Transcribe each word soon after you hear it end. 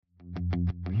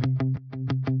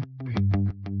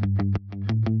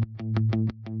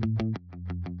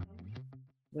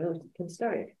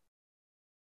started.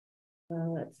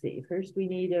 Let's see. First, we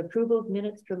need approval of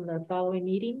minutes from the following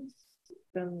meetings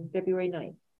from February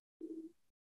 9th.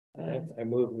 I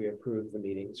move we approve the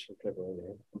meetings from February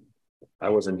 9th. I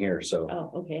wasn't here, so.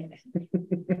 Oh, okay.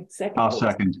 Second. I'll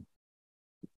second.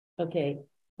 Okay.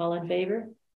 All in favor?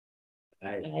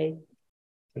 Aye.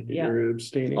 Yeah. You're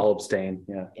abstaining. I'll abstain.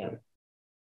 Yeah. Yeah.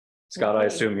 Scott, I Okay.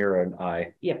 assume you're an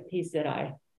aye. Yep, he said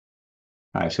aye.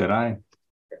 I said aye.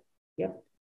 Yep.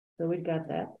 So we've got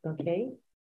that. Okay.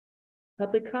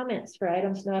 Public comments for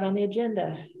items not on the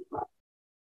agenda.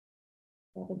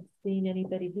 Haven't seen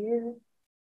anybody here.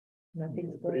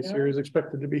 Nothing's going This year on. is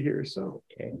expected to be here, so.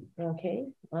 Okay. Okay,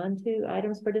 on to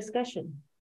items for discussion.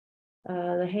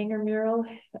 The hangar mural,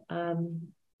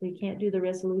 we can't do the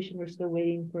resolution. We're still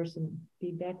waiting for some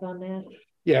feedback on that.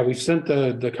 Yeah, we've sent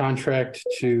the contract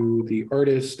to the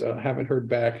artist. Haven't heard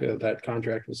back. That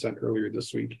contract was sent earlier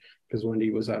this week because Wendy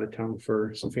was out of town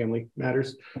for some family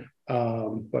matters.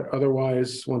 But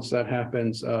otherwise, once that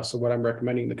happens, so what I'm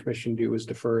recommending the commission do is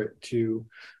defer it to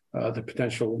the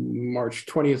potential March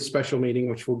 20th special meeting,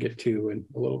 which we'll get to in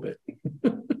a little bit.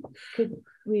 Could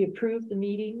we approve the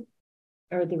meeting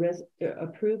or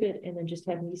approve it and then just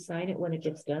have me sign it when it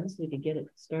gets done so we could get it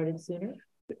started sooner?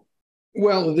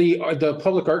 Well, the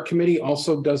Public Art Committee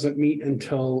also doesn't meet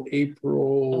until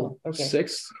April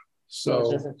 6th. So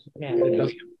it doesn't matter.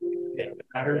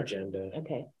 Our agenda.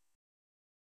 Okay.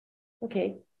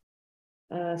 Okay.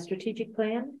 Strategic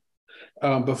plan.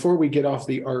 Before we get off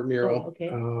the art mural,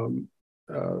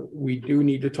 we do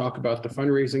need to talk about the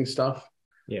fundraising stuff.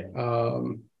 Yeah.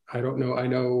 I don't know. I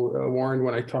know, Warren,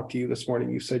 when I talked to you this morning,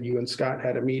 you said you and Scott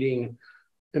had a meeting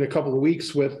in a couple of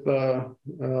weeks with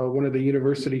one of the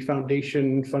University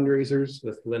Foundation fundraisers.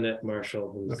 With Lynette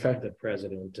Marshall, who's Okay. the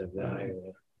president of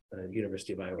the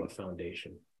University of Iowa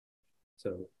Foundation.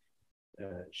 So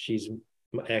she's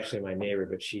actually my neighbor,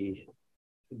 but she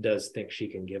does think she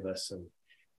can give us some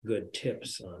good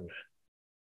tips on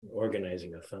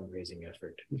organizing a fundraising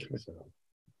effort. Okay. So,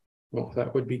 Well,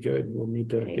 that would be good. We'll need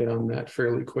to get on that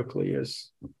fairly quickly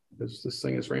as this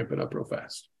thing is ramping up real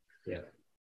fast. yeah.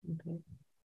 Okay.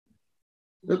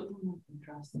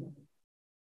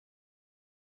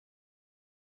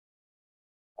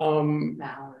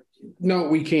 No,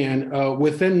 we can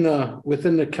within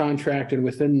the contract and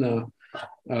within the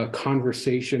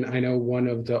conversation. I know one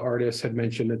of the artists had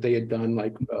mentioned that they had done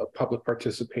like public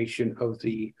participation of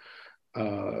the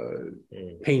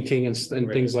painting and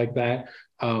things like that.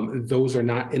 Those are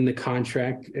not in the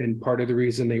contract, and part of the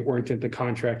reason they weren't in the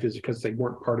contract is because they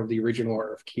weren't part of the original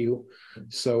RFQ.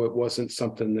 So it wasn't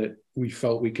something that we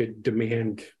felt we could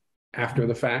demand after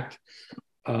the fact.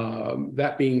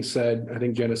 That being said, I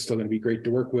think Jen is still going to be great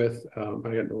to work with. I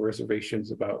got no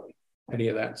reservations about any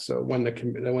of that. So when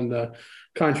the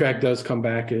contract does come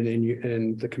back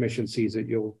and the commission sees it,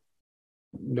 you'll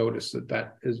notice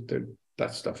that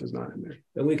stuff is not in there.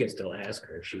 And we can still ask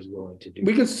her if she's willing to do.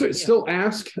 We can still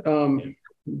ask,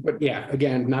 but yeah,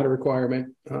 again, not a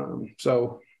requirement.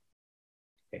 So.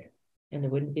 And there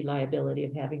wouldn't be liability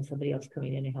of having somebody else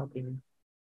coming in and helping.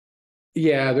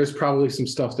 Yeah, there's probably some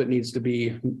stuff that needs to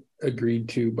be agreed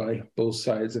to by both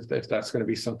sides if that's going to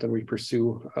be something we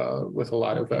pursue with a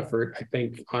lot of effort. I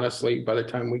think honestly, by the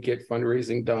time we get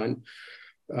fundraising done,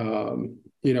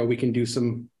 we can do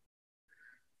some.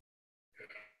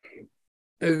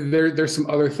 There's some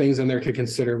other things in there to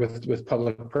consider with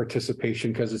public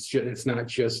participation, because it's not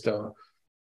just a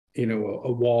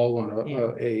wall on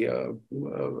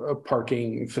a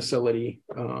parking facility.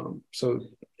 So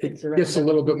it gets a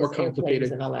little bit more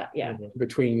complicated and all that,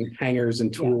 between hangars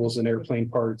and tools and airplane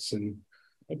parts and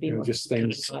just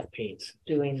things. Paint.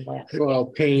 Doing that. Well,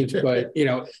 paint, but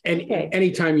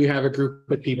anytime you have a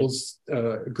group of people,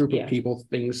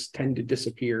 things tend to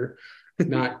disappear.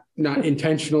 Not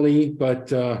intentionally, but at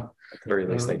the very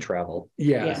least they travel.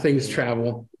 Things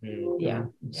travel. Yeah.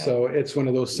 So it's one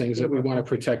of those things that we want to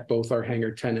protect both our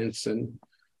hangar tenants and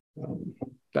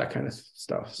that kind of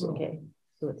stuff. So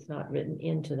so it's not written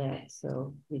into that,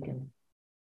 so we can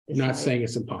decide. Not saying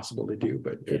it's impossible to do,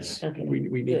 but it's we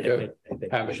need to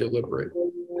have it deliberate.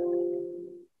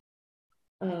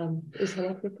 Is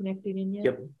Electra connecting in yet?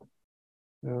 Yep.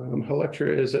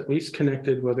 Electra is at least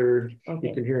connected, whether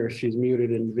you can hear her. She's muted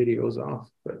and video's off,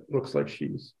 but looks like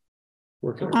she's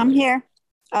working. I'm here.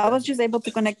 I was just able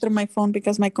to connect through my phone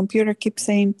because my computer keeps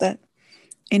saying that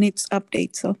it needs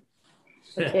update. So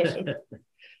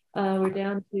we're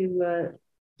down to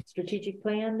strategic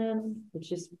plan then,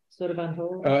 which is sort of on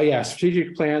hold.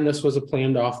 Strategic plan. This was a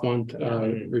planned off month.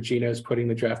 Regina is putting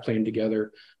the draft plan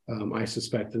together. I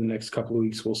suspect in the next couple of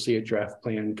weeks we'll see a draft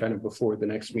plan kind of before the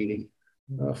next meeting.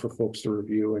 for folks to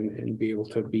review and be able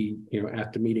to be,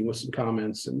 at the meeting with some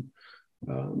comments and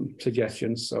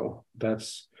suggestions. So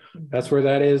that's where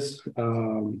that is.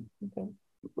 Okay.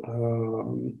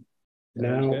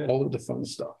 Now good. all of the fun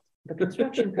stuff. The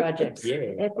construction projects.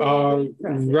 Yeah.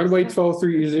 Runway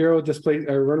 1230 display,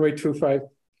 runway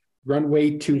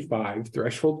 25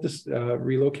 threshold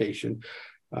relocation.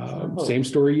 Same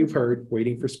story you've heard,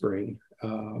 waiting for spring.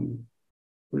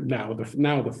 Now the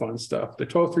fun stuff, the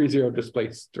 1230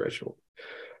 displays threshold.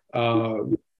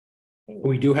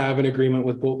 We do have an agreement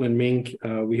with Bolton and Mink.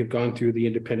 We have gone through the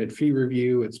independent fee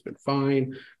review. It's been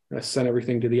fine. I sent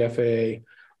everything to the FAA.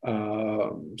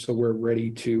 So we're ready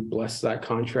to bless that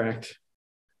contract.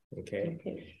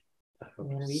 Okay.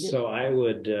 Wanna read it? So I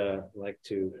would like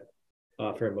to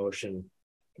offer a motion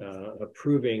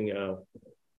approving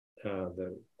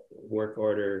the work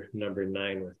order number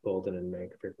 9 with Bolton and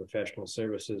Mink for professional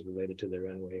services related to the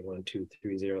runway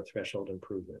 1230 threshold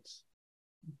improvements.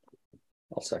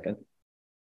 I'll second.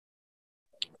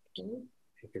 I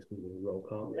think it's gonna be a roll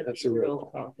call. That's a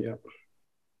roll call. Yeah.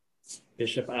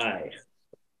 Bishop, aye.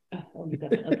 Oh, you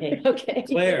got it. Okay.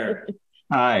 Claire,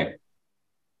 Aye.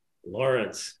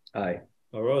 Lawrence, Aye.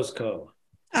 Orozco.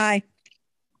 Aye.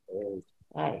 Oh,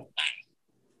 Aye.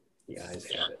 the ayes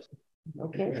have it.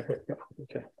 Okay.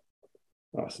 Okay.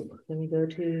 Awesome. Then we go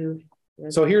to.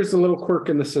 So here's the little quirk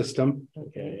in the system.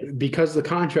 Okay. Because the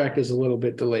contract is a little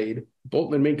bit delayed,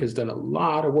 Bolton and Mink has done a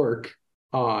lot of work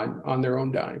on their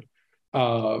own dime.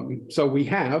 So we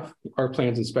have our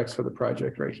plans and specs for the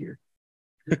project right here.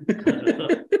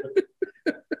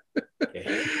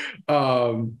 Okay.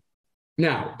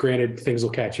 Now, granted, things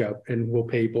will catch up and we'll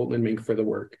pay Bolton and Mink for the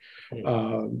work.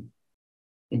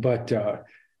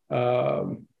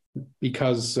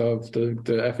 Because of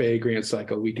the FAA grant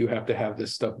cycle, we do have to have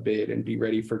this stuff bid and be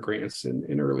ready for grants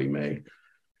in early May.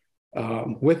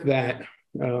 With that,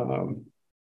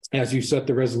 as you set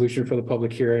the resolution for the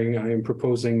public hearing, I am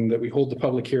proposing that we hold the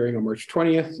public hearing on March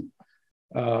 20th.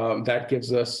 That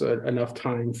gives us enough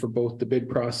time for both the bid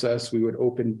process. We would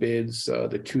open bids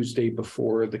the Tuesday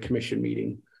before the commission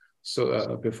meeting.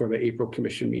 So before the April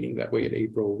commission meeting, that way in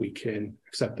April, we can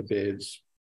accept the bids,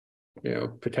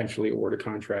 potentially award a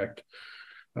contract,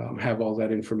 have all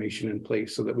that information in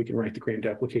place so that we can write the grant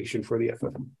application for the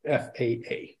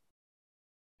FAA.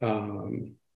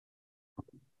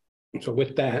 So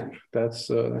with that, that's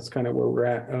kind of where we're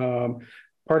at.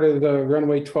 Part of the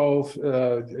runway 12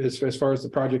 is as far as the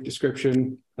project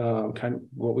description, kind of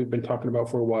what we've been talking about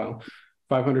for a while.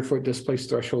 500-foot displaced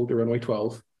threshold to runway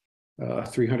 12,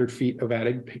 300 feet of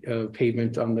added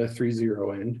pavement on the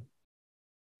 30 end.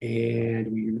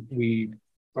 And we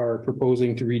are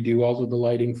proposing to redo all of the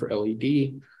lighting for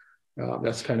LED.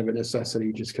 That's kind of a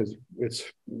necessity just because it's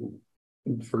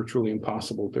virtually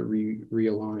impossible to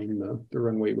realign the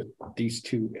runway with these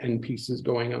two end pieces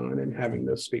going on and having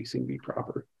the spacing be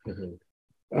proper.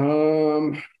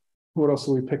 What else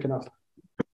are we picking up?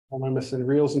 Am I missing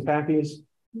reels and pappies?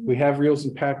 We have reels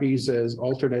and pappies as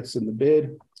alternates in the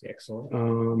bid.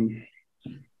 Excellent.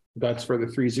 That's for the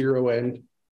 30 end.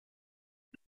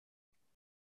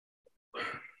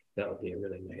 That would be a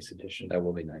really nice addition. That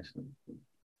will be nice.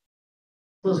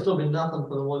 There'll still be nothing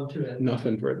for the 1-2 end.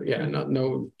 Nothing for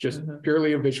just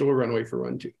purely a visual runway for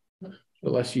 1-2. The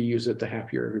less you use it, the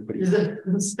happier everybody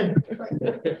is.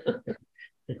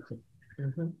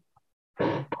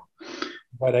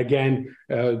 But again,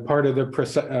 part of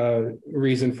the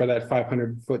reason for that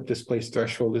 500-foot displaced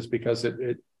threshold is because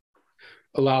it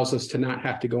allows us to not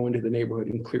have to go into the neighborhood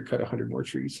and clear cut 100 more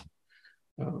trees.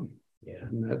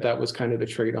 And that was kind of the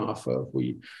trade-off of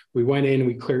we went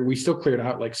in, we still cleared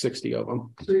out like 60 of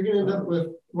them. So you're gonna end up with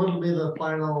what will be the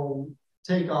final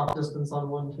takeoff distance on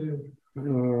 1-2?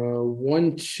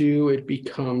 1-2, it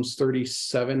becomes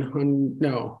 3,700.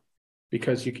 No,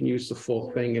 because you can use the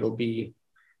full thing. It'll be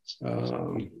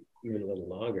even a little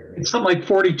longer. Right? It's something like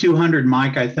 4,200,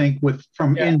 Mike, I think,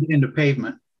 from end to end of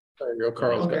pavement. There you go,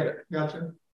 Carl's got it.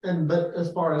 Gotcha. But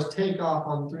as far as takeoff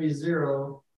on 30,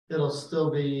 it'll still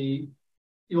be,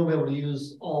 you won't be able to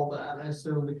use all that, I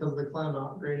assume, because of the climb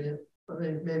out gradient. But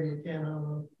maybe you can, I don't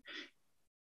know.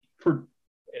 For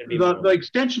the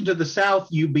extension to the south,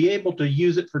 you'd be able to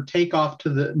use it for takeoff to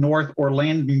the north or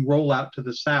landing rollout to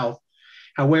the south.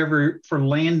 However, for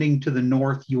landing to the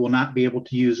north, you will not be able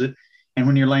to use it. And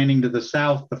when you're landing to the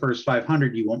south, the first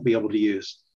 500, you won't be able to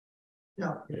use.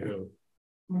 Yeah.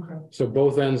 Okay. So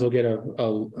both ends will get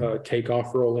a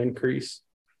takeoff roll increase.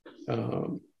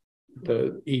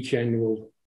 Each end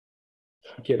will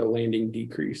get a landing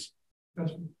decrease.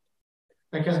 Gotcha.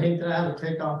 I kind of hate to have a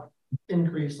takeoff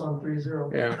increase on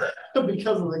 3-0. Yeah.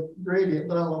 Because of the gradient,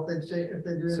 but I don't know if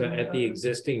they do. So at the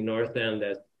existing north end,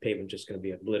 that pavement just going to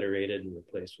be obliterated and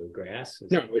replaced with grass?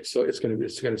 No, it's going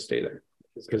to stay there.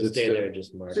 It's going to stay there,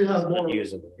 just marked. So you have more,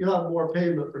 unusable. you have more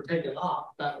pavement for taking off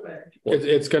that way.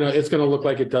 It's gonna look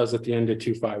like it does at the end of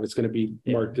 2.5. It's gonna be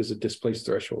marked as a displaced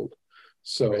threshold.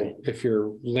 So Right. if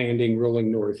you're landing,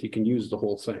 rolling north, you can use the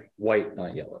whole thing. White,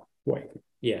 not yellow. White.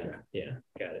 Yeah,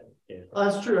 got it. Yeah,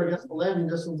 That's true. I guess the landing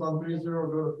distance on 3-0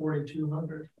 go to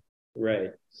 4,200.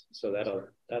 right. So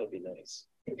that'll be nice.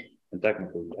 And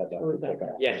technically, we had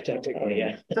that. Yeah, technically,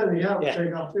 yeah. So you have to Yeah.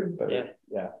 take off too.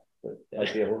 Yeah. But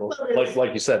might be a little,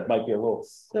 like you said, might be a little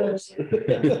close.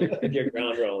 Your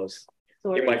ground rolls.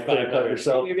 So You are might find out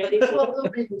yourself. you ready Well, for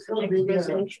there'll be, the next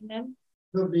resolution then?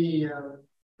 there'll be,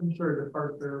 I'm sure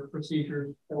departure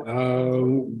procedures.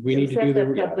 We need to Set do the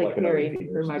the, public hearing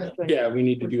for March 20th. yeah, we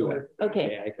need to do that.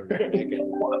 Okay. Yeah, I can.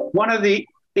 One of the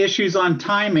issues on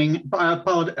timing, I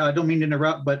apologize, I don't mean to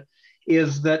interrupt, but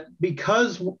is that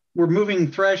because we're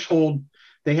moving threshold,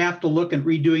 they have to look at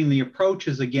redoing the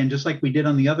approaches again, just like we did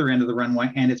on the other end of the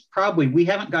runway. And it's probably, we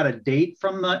haven't got a date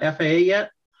from the FAA yet.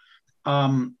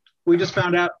 We just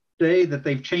found out today that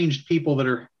they've changed people that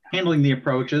are handling the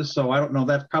approaches. So I don't know,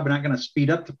 that's probably not going to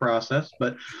speed up the process,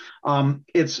 but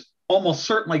it's almost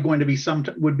certainly going to be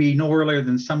would be no earlier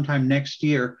than sometime next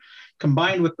year,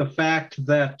 combined with the fact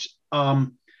that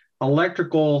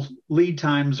electrical lead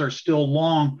times are still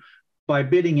long. By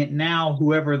bidding it now,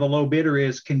 whoever the low bidder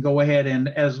is can go ahead and,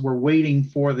 as we're waiting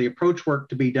for the approach work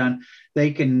to be done,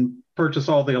 they can purchase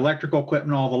all the electrical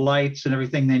equipment, all the lights and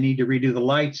everything they need to redo the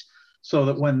lights, so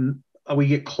that when we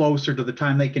get closer to the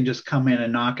time, they can just come in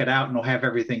and knock it out and we'll have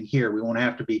everything here. We won't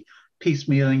have to be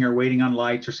piecemealing or waiting on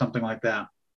lights or something like that.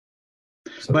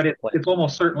 So but it's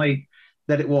almost certainly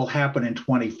that it will happen in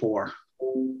 24.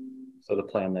 So the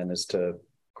plan then is to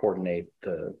coordinate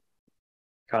the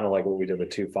kind of like what we did with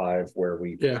 2.5, where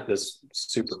we this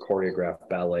super choreographed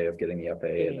ballet of getting the FAA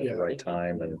in at the right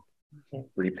time and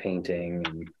repainting.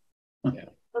 And,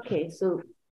 Okay, so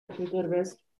we go to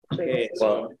rest. Okay,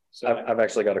 well, I've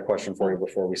actually got a question for you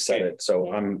before we set it.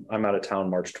 So I'm out of town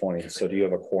March 20th. So do you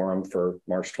have a quorum for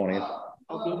March 20th?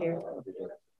 I'll be here.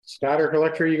 Scott or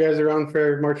Electra, you guys around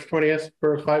for March 20th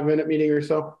for a 5-minute meeting or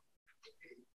so?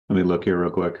 Let me look here real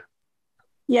quick.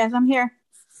 Yes, I'm here.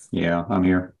 Yeah, I'm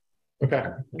here. Okay.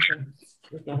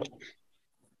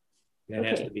 That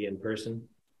has to be in person.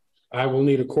 I will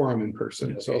need a quorum in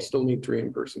person, so I'll still need 3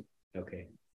 in person. Okay.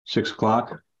 6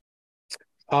 o'clock.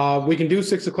 We can do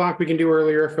 6 o'clock. We can do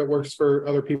earlier if it works for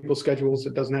other people's schedules.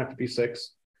 It doesn't have to be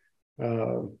 6.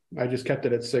 I just kept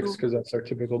it at 6 because that's our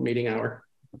typical meeting hour.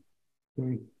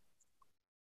 I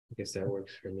guess that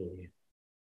works for me.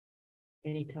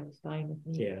 Anytime's fine with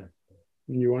me. Yeah.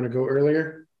 You want to go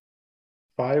earlier?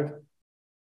 5?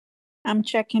 I'm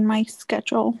checking my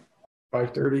schedule.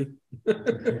 5:30. Is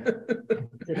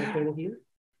it okay with you?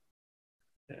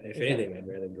 If anything, I'd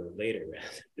rather go later.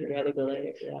 You'd rather go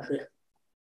later, yeah.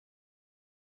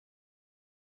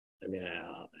 I mean,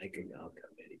 I'll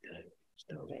come anytime.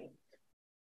 Okay.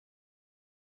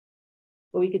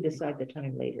 Well, we could decide the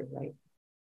time later, right?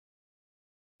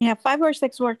 Yeah, 5 or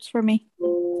 6 works for me.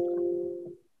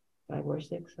 5 or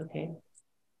 6, okay.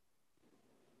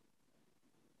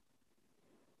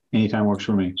 Anytime works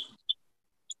for me.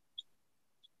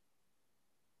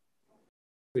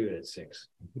 Leave it at 6.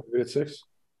 Leave it at 6.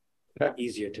 Okay.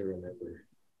 Easier to remember.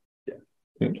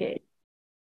 Okay.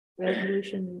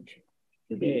 Resolution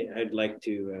 2B. Okay, I'd like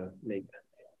to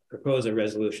propose a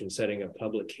resolution setting a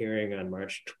public hearing on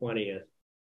March 20th,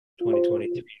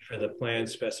 2023 for the plan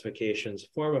specifications,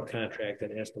 form of contract,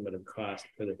 and estimate of cost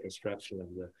for the construction of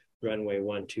the runway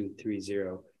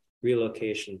 1230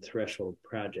 relocation threshold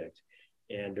project,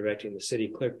 and directing the city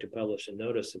clerk to publish a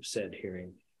notice of said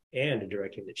hearing, and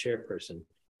directing the chairperson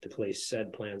to place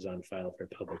said plans on file for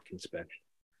public inspection.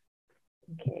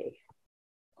 Okay.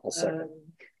 I'll second.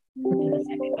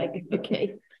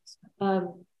 Okay.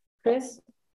 Chris?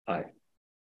 Aye.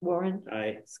 Warren?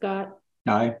 Aye. Scott?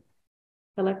 Aye.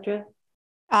 Electra?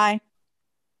 Aye.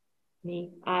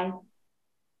 Me? Aye.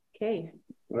 Okay.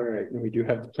 All right. And we do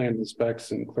have the plans and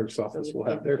specs, and clerk's office will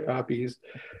have their copies.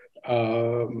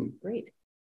 Great.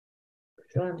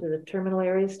 So on to the terminal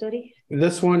area study.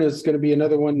 This one is going to be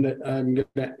another one that I'm going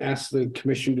to ask the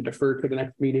commission to defer to the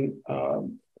next meeting.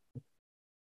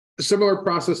 Similar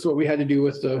process to what we had to do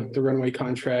with the runway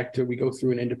contract. We go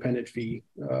through an independent fee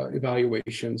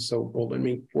evaluation. So Bolden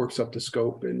Mink works up the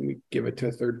scope and we give it to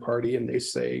a third party and they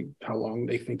say how long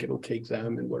they think it'll take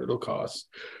them and what it'll cost.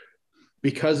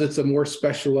 Because it's a more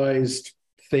specialized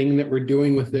thing that we're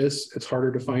doing with this. It's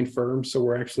harder to find firms, so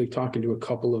we're actually talking to a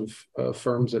couple of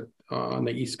firms on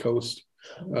the East Coast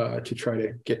to try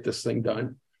to get this thing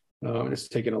done. It's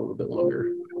taking a little bit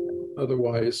longer.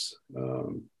 Otherwise,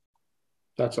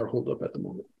 that's our holdup at the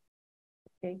moment.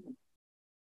 Okay.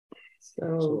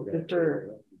 So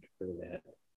defer that.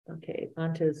 Okay,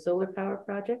 on to the solar power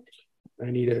project.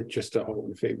 I need just a all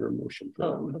in favor motion.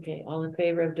 Oh, okay. All in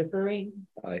favor of deferring?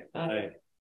 Aye. Aye.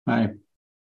 Aye.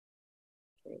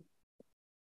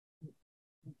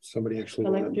 Somebody actually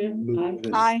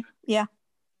Aye. Yeah.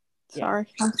 Sorry,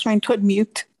 I was trying to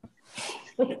unmute.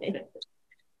 Okay.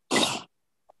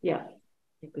 Yeah, I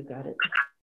think we got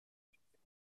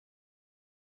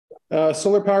it.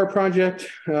 Solar power project.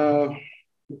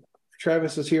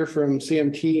 Travis is here from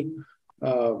CMT.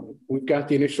 We've got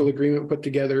the initial agreement put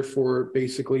together for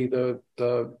basically the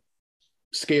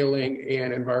scaling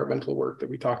and environmental work that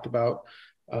we talked about.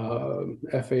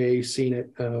 FAA seen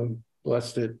it,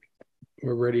 blessed it.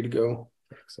 We're ready to go.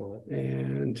 Excellent.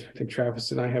 And I think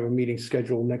Travis and I have a meeting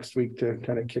scheduled next week to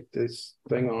kind of kick this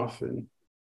thing off and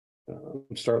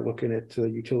start looking at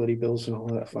utility bills and all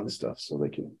of that fun stuff, so they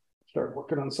can start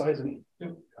working on sizing.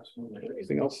 Yep, absolutely.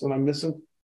 Anything else that I'm missing?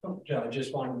 Oh, Joe, I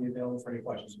just wanted to be available for any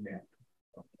questions you may have.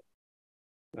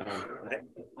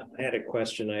 I had a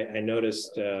question. I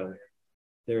noticed there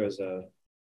was a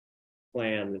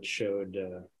plan that showed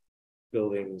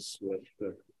buildings with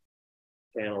the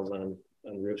panels on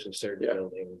roofs of certain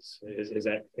buildings. Is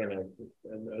that kind of,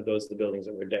 are those the buildings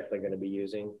that we're definitely going to be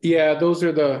using? Yeah, those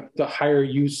are the higher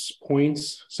use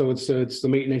points. So it's the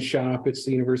maintenance shop, it's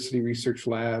the university research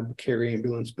lab, care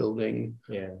ambulance building.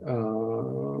 Yeah.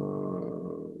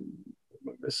 Am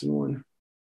I missing one?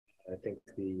 I think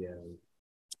the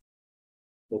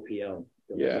OPL.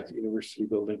 Yeah, the university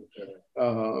building.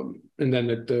 And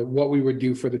then what we would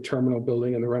do for the terminal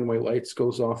building and the runway lights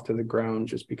goes off to the ground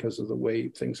just because of the way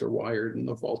things are wired and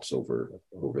the vaults over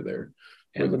there.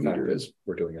 And the meter is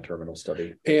we're doing a terminal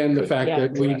study. And the fact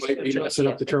that we might be messing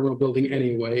up the terminal building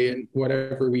anyway, and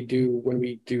whatever we do when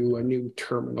we do a new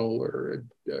terminal or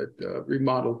a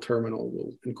remodeled terminal,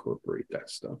 we'll incorporate that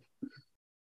stuff.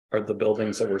 Are the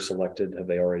buildings that were selected, have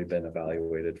they already been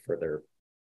evaluated for their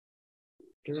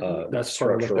that's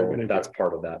structural? That's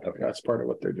part of that. Okay, that's part of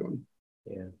what they're doing.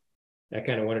 Yeah, I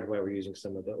kind of wondered why we're using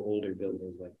some of the older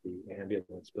buildings like the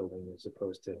ambulance building as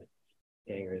opposed to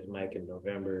hangars. Mike in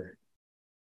November.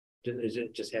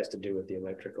 It just has to do with the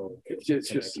electrical. It's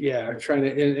just trying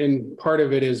to, and part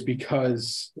of it is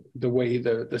because the way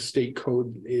the state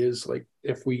code is, like,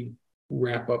 if we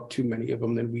wrap up too many of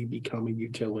them, then we become a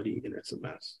utility and it's a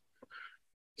mess.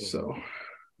 So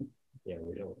yeah,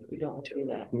 we don't want to do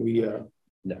that. We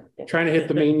trying to hit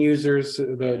the main users,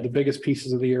 the biggest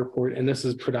pieces of the airport, and this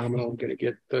is predominantly going to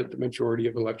get the majority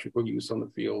of electrical use on the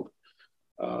field.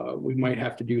 We might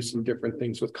have to do some different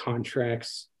things with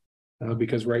contracts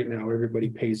because right now everybody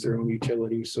pays their own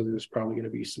utilities, so there's probably going to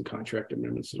be some contract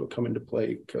amendments that will come into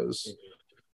play because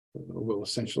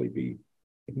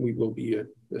we will be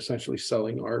essentially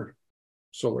selling our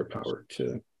solar power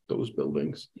to those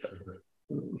buildings.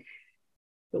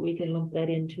 But we can lump that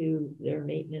into their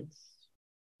maintenance,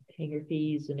 hangar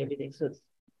fees and everything, so it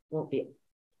won't be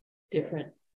different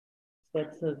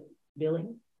sets of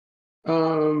billing.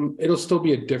 It'll still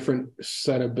be a different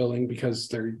set of billing because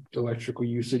their electrical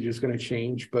usage is going to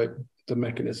change, but the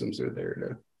mechanisms are there to.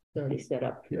 It's already set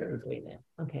up. Yeah. Doing that.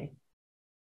 Okay.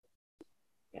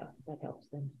 Yeah, that helps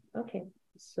then. Okay.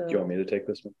 So do you want me to take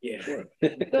this one? Yeah.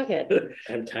 Go ahead.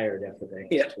 I'm tired after that.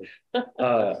 Yeah.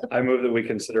 I move that we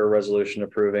consider a resolution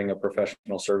approving a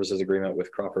professional services agreement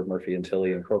with Crawford Murphy and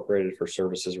Tilley Incorporated for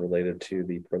services related to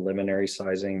the preliminary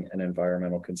sizing and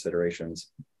environmental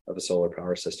considerations of a solar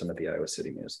power system at the Iowa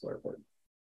City Municipal Airport.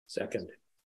 Second.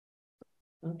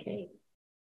 Okay.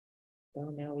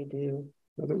 So now we do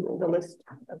the list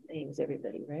of names,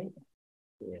 everybody, right?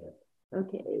 Yeah.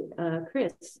 Okay.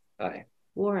 Chris. Aye.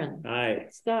 Warren. Aye.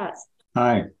 Scott.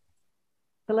 Aye.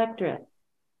 Electra.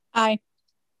 Aye.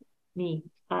 Me.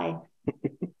 Aye.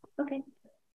 Okay.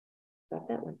 Got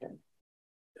that one done.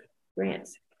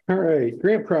 Grants. All right,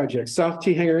 grant project, South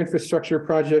T Hangar infrastructure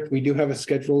project. We do have a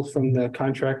schedule from the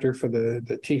contractor for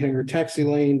the T Hangar taxi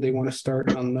lane. They want to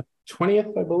start on the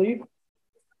 20th, I believe.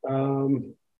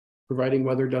 Providing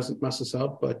weather doesn't mess us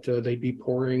up, but they'd be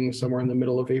pouring somewhere in the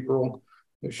middle of April.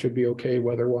 It should be okay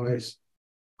weather-wise.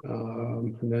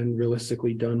 And then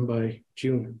realistically done by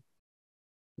June.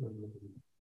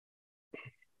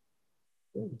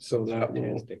 So that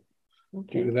will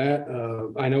do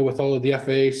that. I know with all of the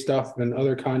FAA stuff and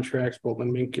other contracts,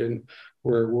 Bolton Mink, and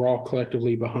we're all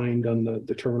collectively behind on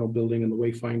the terminal building and the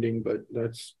wayfinding, but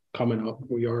that's coming up.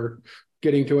 We are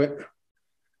getting to it.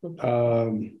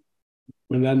 And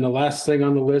then the last thing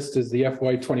on the list is the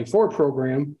FY24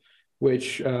 program,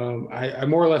 which I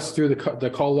more or less threw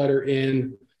the call letter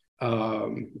in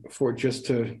for just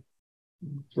to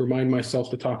remind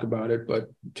myself to talk about it. But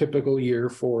typical year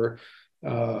for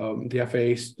the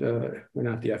FAA, or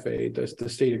not the FAA, the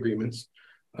state agreements.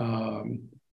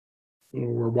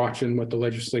 We're watching what the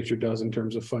legislature does in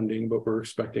terms of funding, but we're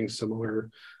expecting similar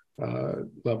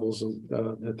levels of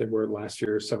that they were last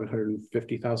year,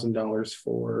 $750,000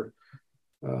 for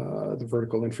the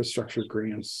vertical infrastructure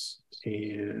grants,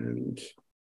 and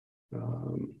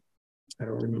I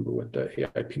don't remember what the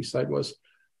AIP side was,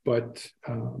 but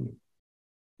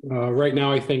right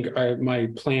now I think my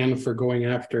plan for going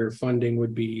after funding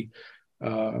would be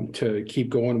to keep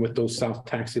going with those South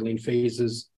Taxi Lane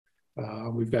phases.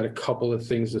 We've got a couple of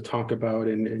things to talk about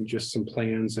and just some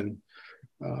plans, and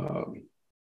I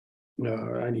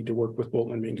need to work with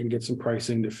Bolton and get some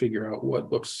pricing to figure out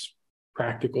what looks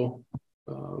practical,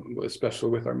 especially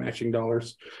with our matching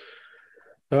dollars.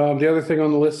 The other thing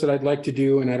on the list that I'd like to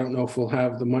do, and I don't know if we'll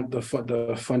have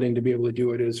the funding to be able to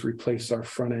do it, is replace our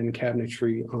front end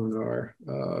cabinetry on our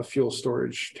fuel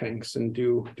storage tanks and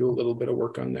do a little bit of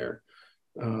work on there.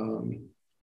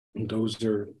 Those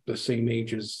are the same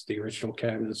age as the original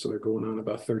cabinets, so they're going on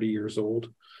about 30 years old.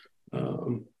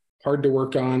 Hard to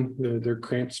work on. They're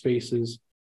cramped spaces.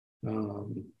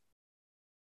 And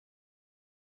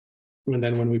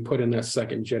then when we put in that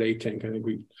second Jet A tank, I think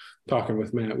we talking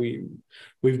with Matt,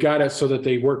 we've got it so that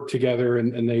they work together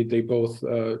and they both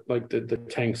like the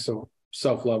tanks so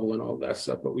self-level and all that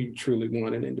stuff, but we truly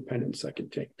want an independent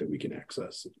second tank that we can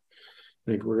access. I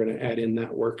think we're going to add in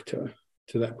that work to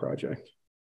that project.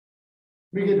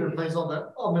 We get to replace all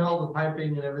that. I mean, all the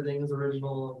piping and everything is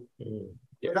original.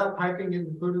 Is that piping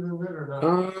included in it or not?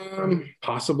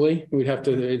 Possibly. We'd have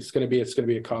to. It's going to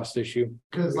be a cost issue.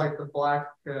 Because like the black,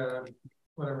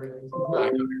 whatever it is,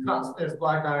 it's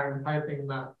black iron piping,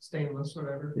 not stainless,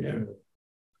 whatever. Yeah.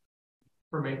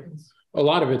 For maintenance. A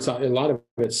lot of it's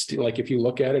steel. Like if you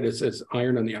look at it, it's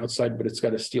iron on the outside, but it's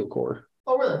got a steel core.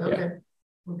 Oh, really? Okay.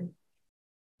 Yeah.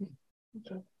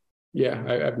 Okay. Yeah,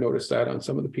 I've noticed that on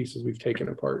some of the pieces we've taken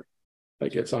apart.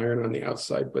 Like it's iron on the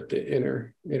outside, but the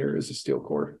inner is a steel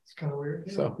core. It's kind of weird.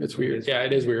 Yeah. So it's weird. Yeah,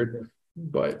 it is weird,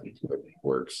 but it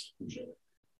works.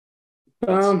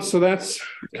 So that's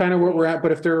kind of where we're at.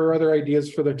 But if there are other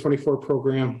ideas for the 24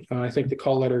 program, I think the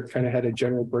call letter kind of had a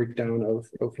general breakdown of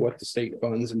what the state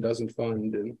funds and doesn't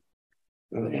fund. And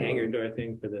the hangar door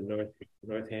thing for the north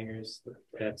hangars,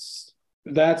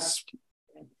 that's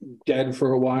dead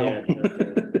for a while. Yeah,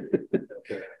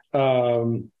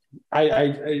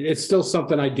 it's still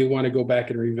something I do want to go back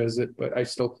and revisit, but I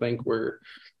still think we're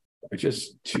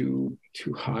just too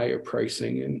high a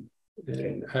pricing,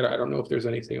 and I don't know if there's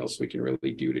anything else we can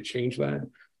really do to change that.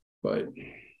 But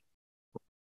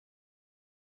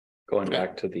going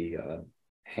back to the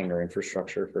hangar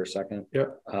infrastructure for a second,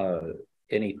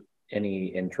 any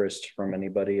interest from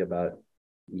anybody about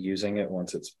using it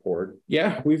once it's poured?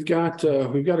 Yeah, we've got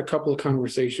a couple of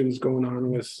conversations going on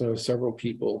with several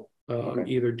people.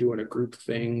 Either doing a group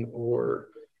thing or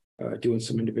doing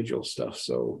some individual stuff.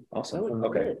 So awesome.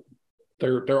 Okay.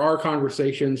 There are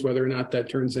conversations. Whether or not that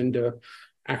turns into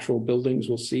actual buildings,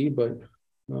 we'll see, but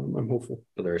I'm hopeful.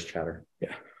 So there is chatter.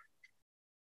 Yeah.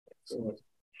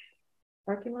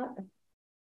 Parking lot?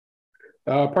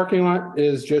 Parking lot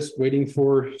is just waiting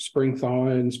for spring thaw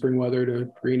and spring weather to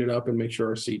green it up and make sure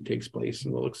our seed takes place,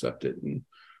 and we'll accept it and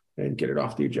get it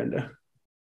off the agenda.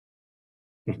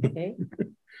 Okay.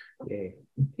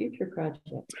 Future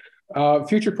projects.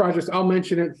 I'll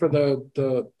mention it for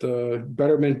the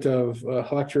betterment of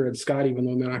Helectra and Scott, even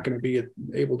though they're not going to be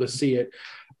able to see it.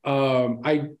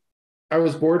 I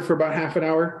was bored for about half an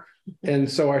hour, and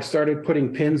so I started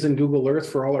putting pins in Google Earth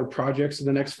for all our projects in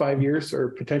the next 5 years, or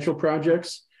potential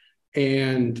projects.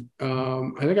 And I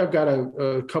think I've got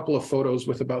a couple of photos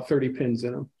with about 30 pins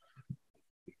in them.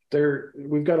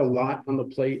 We've got a lot on the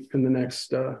plate in the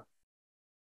next 5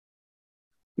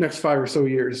 or so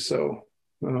years. So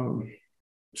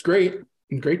it's great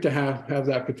to have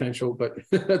that potential, but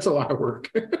that's a lot of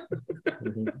work.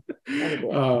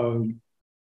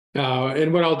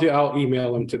 And what I'll do, I'll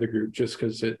email them to the group, just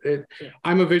because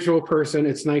I'm a visual person.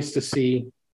 It's nice to see.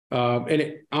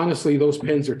 And honestly, those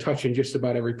pins are touching just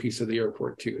about every piece of the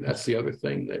airport too. That's the other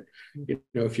thing that,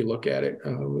 if you look at it,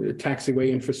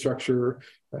 taxiway infrastructure,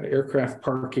 aircraft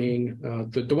parking.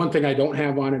 The one thing I don't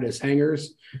have on it is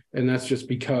hangars, and that's just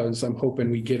because I'm hoping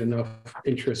we get enough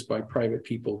interest by private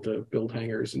people to build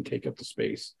hangars and take up the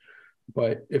space.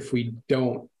 But if we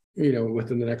don't,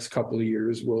 within the next couple of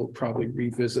years, we'll probably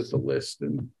revisit the list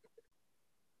and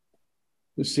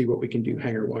see what we can do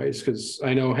hangar wise, because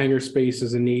I know hangar space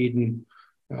is a need, and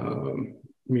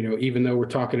you know, even though we're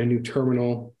talking a new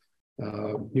terminal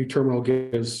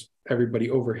gives everybody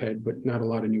overhead, but not a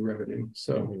lot of new revenue.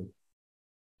 So,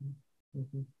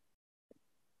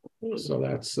 so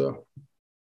that's a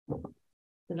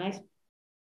nice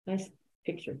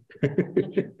picture.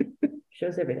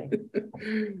 Shows everything.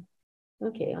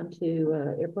 Okay, on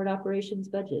to airport operations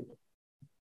budget.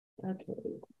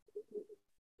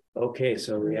 Okay,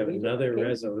 so we have another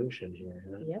resolution here.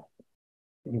 Huh? Yep.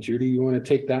 And Judy, you want to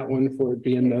take that one for it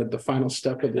being the final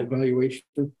step of the evaluation?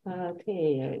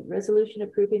 Okay, resolution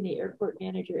approving the airport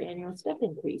manager annual step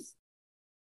increase.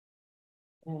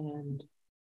 And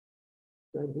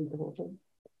do I read the whole thing?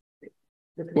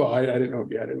 Well, I didn't know if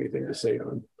you had anything to say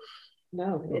on.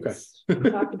 No, okay.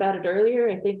 We talked about it earlier.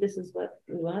 I think this is what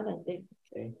we want. I think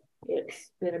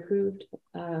it's been approved.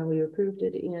 We approved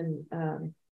it in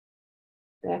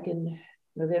back in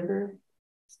November,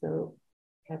 so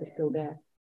have it go back.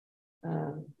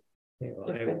 Okay,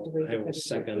 well, I will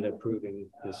second approving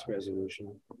this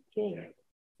resolution. Okay.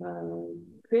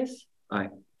 Chris? Aye.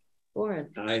 Warren?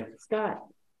 Aye. Scott?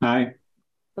 Aye.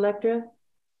 Electra?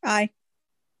 Aye.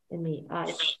 And me,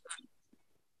 aye.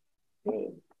 Okay.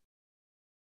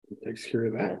 Takes care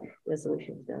of that.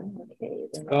 Resolution's done.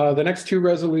 Okay. The next two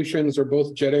resolutions are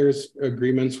both Jet Air's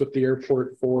agreements with the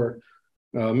airport for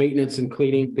maintenance and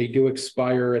cleaning. They do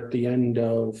expire at the end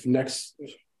of this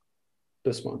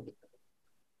month.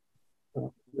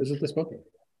 Is it this month?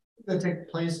 They take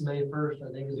place May 1st,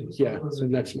 I think. Yeah, so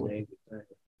next month.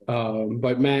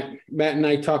 But Matt and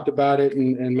I talked about it,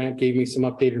 and Matt gave me some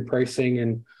updated pricing,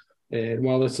 and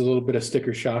while this is a little bit of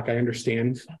sticker shock, I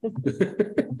understand.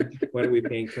 What are we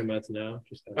paying per month now?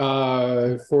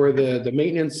 For the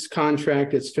maintenance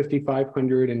contract, it's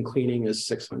 $5,500, and cleaning is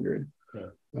 $600.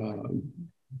 Yeah.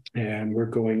 And we're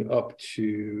going up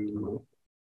to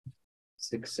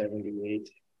 $678.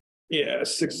 Yeah,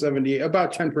 $678,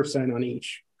 about 10% on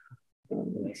each.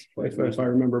 If I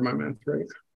remember my math right.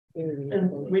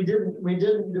 And we didn't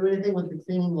do anything with the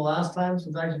cleaning the last time, so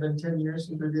it's actually been 10 years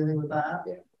since we did anything with that.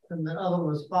 Yeah. And the other one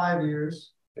was 5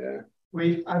 years. Yeah.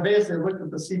 I basically looked at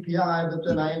the CPI, but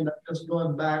then I ended up just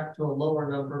going back to a lower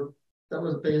number that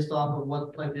was based off of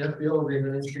what like the FBO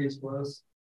agreement increase was.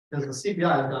 Because the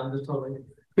CPI is not just totally.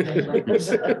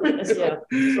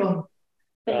 So,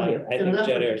 thank you. I think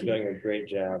Jet Air is doing a great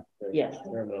job. Yes.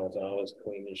 The terminal is always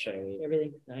clean and shiny.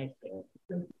 Everything's nice.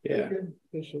 Yeah.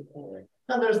 Appreciate that.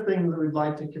 And there's things that we'd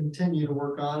like to continue to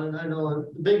work on. And I know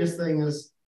the biggest thing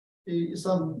is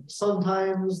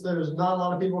sometimes there's not a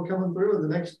lot of people coming through, and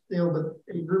the next, but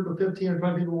a group of 15 or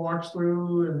 20 people walks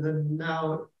through, and then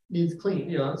now it needs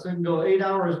clean. So it can go 8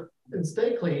 hours and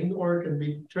stay clean, or it can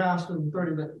be trashed in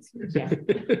 30 minutes. Yeah.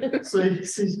 So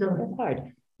that's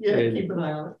hard. Yeah, keep an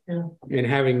eye on it. Yeah. And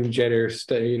having Jet Air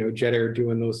Jet Air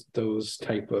doing those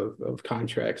type of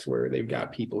contracts where they've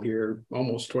got people here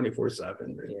almost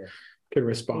 24/7 can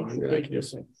respond. And I can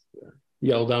just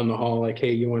yell down the hall like,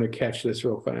 "Hey, you want to catch this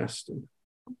real fast?" And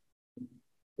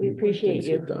we appreciate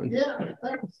you. Yeah,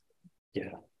 thanks.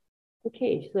 Yeah.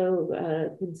 Okay,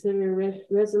 so consider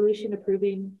resolution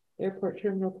approving airport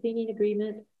terminal cleaning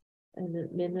agreement and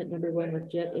amendment number 1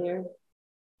 with Jet Air.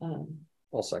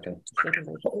 I'll second. Second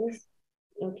by Chris.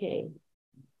 Okay.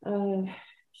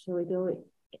 Shall we go?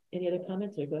 Any other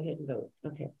comments, or go ahead and vote?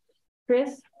 Okay.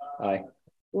 Chris? Aye.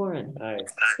 Warren? Aye.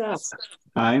 Scott?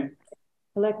 Aye.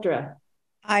 Electra?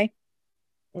 Aye.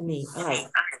 And me? Aye.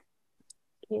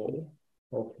 Okay.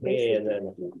 Okay, and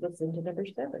then let's into number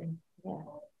 7. Yeah.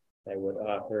 I would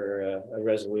offer a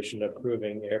resolution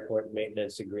approving airport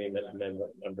maintenance agreement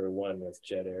amendment number 1 with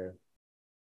Jet Air.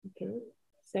 Okay.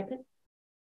 Second?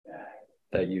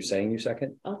 That you saying you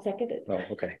second? I'll second it. Oh,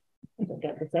 okay. I haven't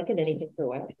got to second anything for a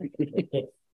while.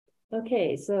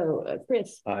 Okay, so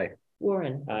Chris. Aye.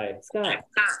 Warren. Aye. Scott.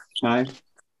 Aye.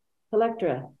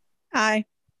 Electra. Aye.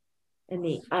 And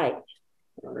me. Aye.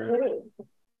 Okay.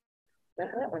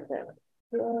 Got that one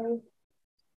down.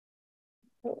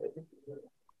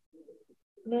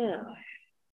 Now,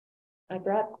 I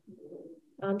brought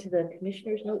onto the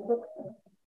commissioner's notebook.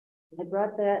 I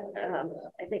brought that.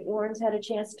 I think Warren's had a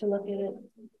chance to look at it.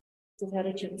 Has had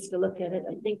a chance to look at it.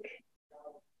 I think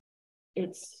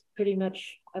it's pretty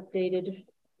much updated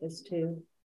as to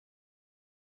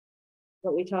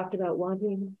what we talked about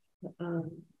wanting.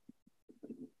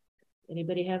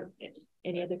 Anybody have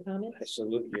any other comments? I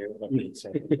salute you.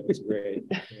 That's great.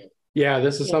 Yeah,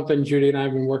 this is something Judy and I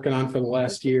have been working on for the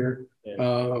last year.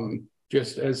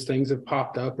 Just as things have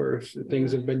popped up, or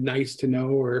things have been nice to know,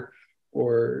 or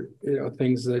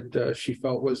things that she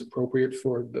felt was appropriate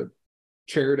for the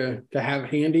chair to have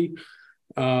handy.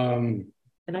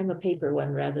 And I'm a paper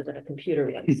one rather than a computer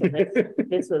one. So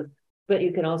this was, but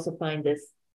you can also find this,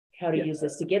 how to use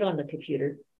this to get on the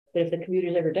computer. But if the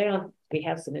computer's ever down, we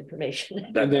have some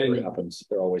information. That never happens.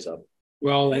 They're always up.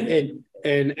 Well, and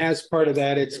as part of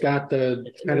that, it's got the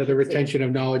kind of the retention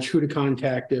of knowledge, who to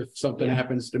contact if something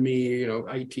happens to me,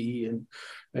 IT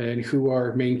and who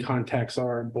our main contacts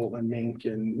are in Bolton Mink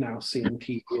and now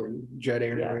CMT and Jet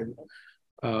Air.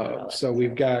 And so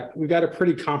we've got a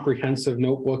pretty comprehensive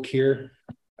notebook here.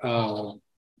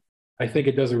 I think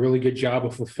it does a really good job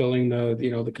of fulfilling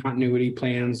the continuity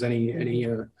plans,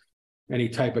 any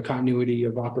type of continuity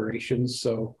of operations.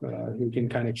 So we can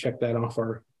kind of check that off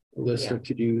our list of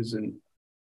to-dos. And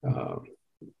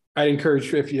I'd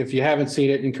encourage, if you haven't seen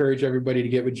it, encourage everybody to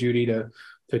get with Judy to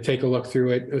take a look through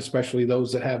it, especially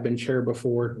those that have been chair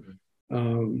before.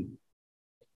 And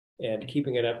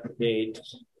keeping it up to date,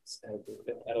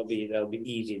 that'll be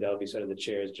easy. That'll be sort of the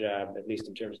chair's job, at least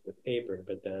in terms of the paper.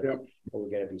 But then we're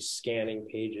going to be scanning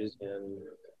pages and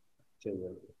to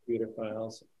the computer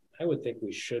files. I would think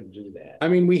we should do that. I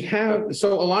mean, we have,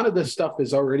 so a lot of this stuff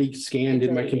is already scanned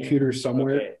in my computer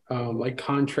somewhere, like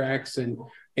contracts, and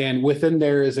within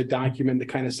there is a document that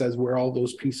kind of says where all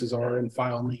those pieces are and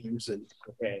file names. And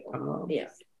we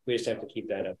just have to keep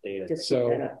that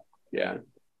updated. Yeah.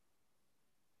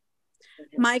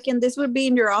 Mike, and this would be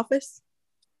in your office?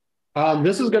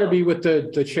 This is going to be with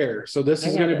the chair. So this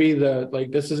is going to be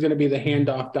this is going to be the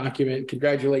handoff document.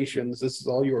 Congratulations. This is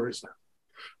all yours now.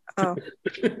 Oh.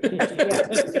 I'm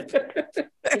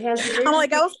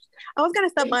like, I was gonna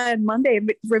stop by on Monday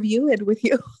and review it with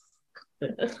you.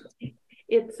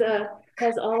 It's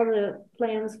has all of the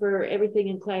plans for everything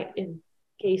in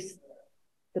case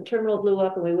the terminal blew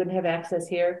up and we wouldn't have access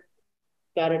here.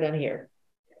 Got it on here.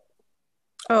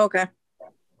 Oh, okay.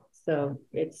 So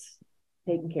it's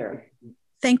taken care of.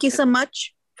 Thank you so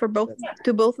much to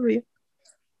both of you.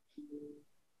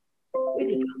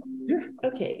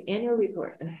 Okay, annual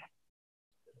report.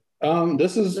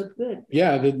 This is good.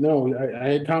 I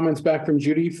had comments back from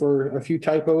Judy for a few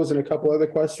typos and a couple other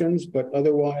questions, but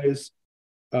otherwise,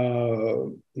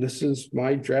 this is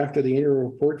my draft of the annual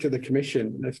report to the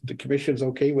commission. If the commission's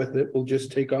okay with it, we'll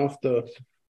just take off the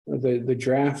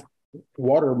draft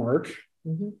watermark.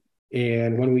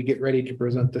 And when we get ready to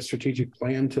present the strategic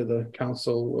plan to the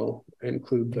council, we'll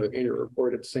include the annual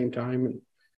report at the same time. And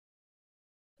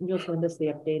you'll send us the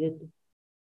updated.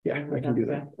 Yeah, I can do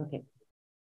that. Okay.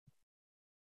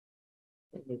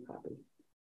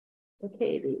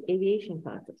 Okay, the aviation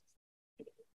conference.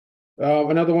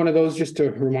 Another one of those, just a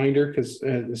reminder, because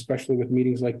especially with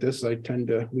meetings like this, I tend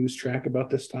to lose track about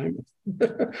this time.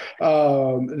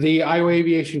 The Iowa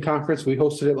Aviation Conference, we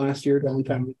hosted it last year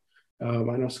downtown.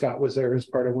 I know Scott was there as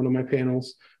part of one of my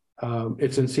panels.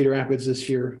 It's in Cedar Rapids this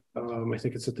year. I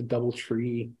think it's at the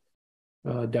DoubleTree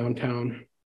downtown.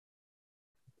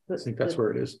 I think that's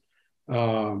where it is.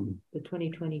 The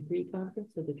 2023 conference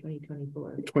or the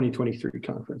 2024? 2023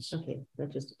 conference. Okay,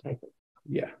 that's just a typo.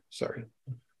 Yeah, sorry.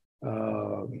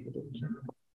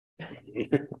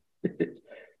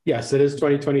 Yes, it is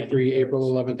 2023,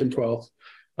 April 11th and 12th.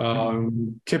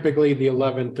 Typically the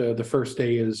 11th, the first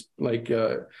day is like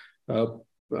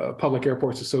Public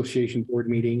Airports Association board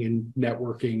meeting and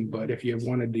networking. But if you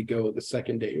wanted to go, the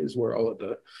second day is where all of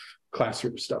the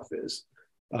classroom stuff is.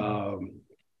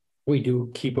 We do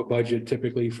keep a budget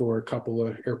typically for a couple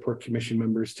of airport commission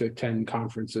members to attend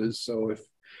conferences. So if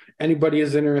anybody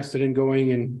is interested in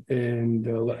going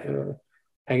and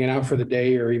hanging out for the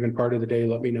day or even part of the day,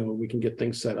 let me know. We can get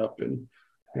things set up, and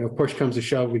push comes to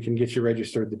shove, we can get you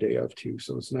registered the day of too.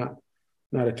 So it's not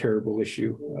a terrible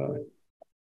issue.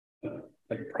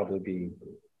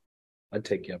 I'd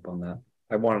take you up on that.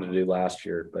 I wanted to do last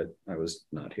year, but I was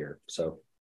not here. So,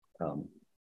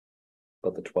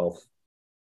 but the 12th,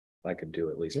 I could do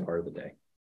at least part of the day.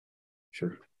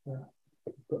 Sure.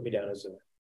 Put me down as a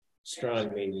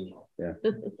strong maybe. Yeah.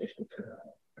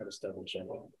 I just double check.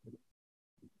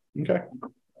 Okay.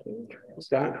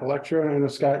 Scott, Electra, I know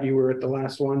Scott, you were at the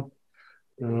last one.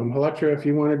 Electra, if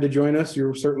you wanted to join us,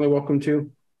 you're certainly welcome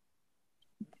to.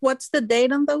 What's the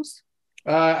date on those?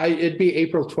 It'd be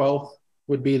April 12th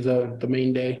would be the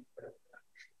main day.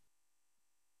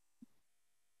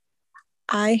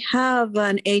 I have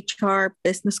an HR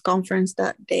business conference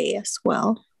that day as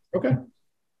well. Okay.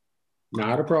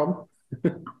 Not a problem.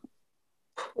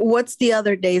 What's the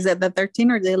other day? Is it the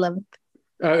 13th or the 11th?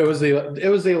 It was the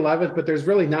 11th, but there's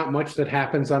really not much that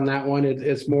happens on that one.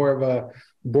 It's more of a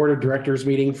board of directors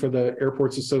meeting for the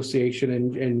Airports Association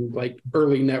and like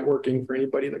early networking for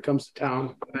anybody that comes to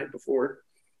town the night before.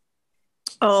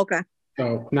 Oh, okay.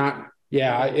 So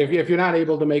if you're not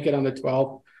able to make it on the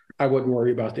 12th, I wouldn't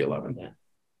worry about the 11th. Yeah.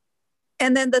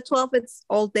 And then the 12th, it's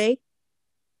all day?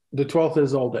 The 12th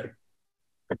is all day.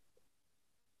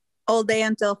 All day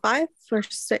until 5 or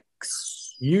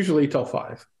 6? Usually till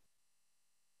 5.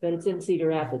 But it's in Cedar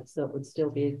Rapids, so it would still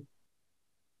be.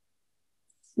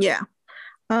 Yeah.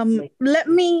 Let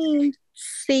me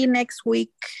see next week,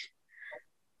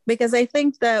 because I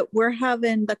think that we're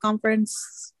having the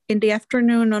conference in the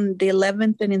afternoon on the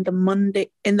 11th and in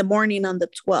the morning on the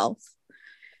 12th.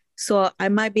 So I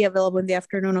might be available in the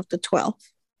afternoon of the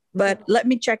 12th, but let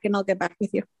me check and I'll get back with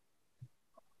you.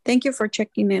 Thank you for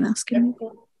checking and asking me.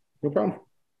 No problem.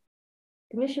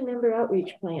 Commission member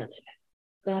outreach plan.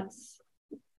 That's.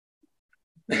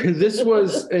 This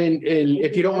was, and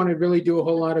if you don't want to really do a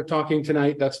whole lot of talking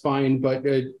tonight, that's fine. But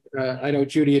I know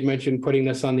Judy had mentioned putting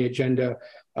this on the agenda.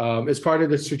 As part of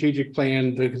the strategic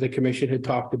plan, the commission had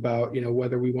talked about,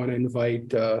 whether we want to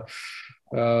invite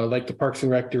like the Parks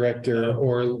and Rec director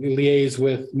or liaise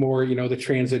with more, the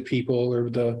transit people or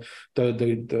the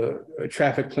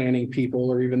traffic planning people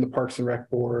or even the Parks and Rec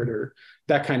board or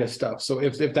that kind of stuff. So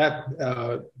if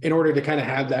that, in order to kind of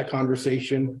have that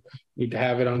conversation, need to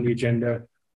have it on the agenda.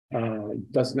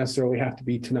 Doesn't necessarily have to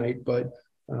be tonight, but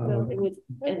well,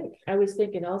 and I was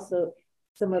thinking also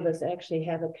some of us actually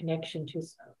have a connection to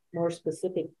more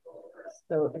specific.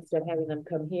 So instead of having them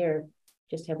come here,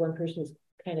 just have one person who's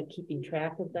kind of keeping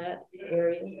track of that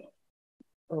area.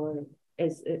 Or we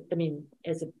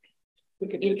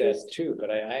could do that too,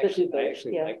 but I actually like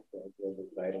the idea of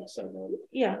inviting someone.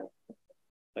 Yeah.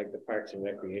 Like the Parks and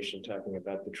Recreation talking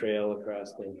about the trail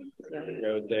across the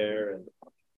road there and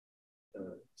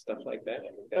stuff like that.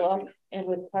 Well, and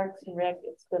with Parks and Rec,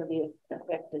 it's going to be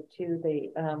affected too.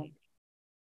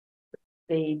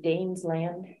 The Danes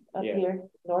land up here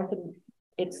north, and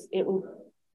it's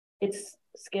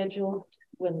scheduled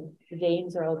when the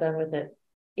Danes are all done with it.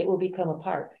 It will become a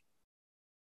park,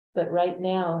 but right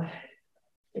now,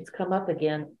 it's come up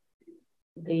again.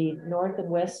 The north and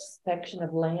west section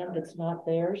of land, it's not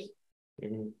theirs.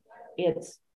 Mm-hmm.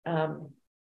 It's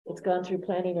gone through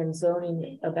planning and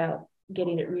zoning about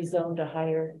getting it rezoned to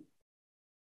higher.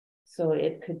 So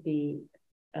it could be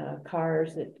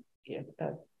cars that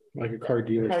like a car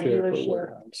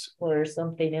dealership or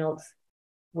something else,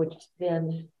 which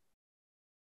then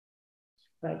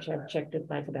I've checked with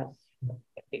Mike about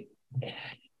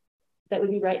that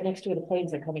would be right next to where the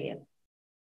planes are coming in.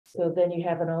 So then you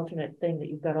have an alternate thing that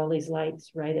you've got all these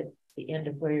lights right at the end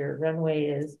of where your runway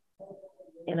is.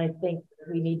 And I think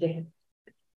we need to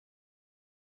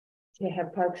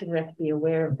have Parks and Rec be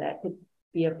aware of that. Could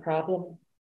be a problem,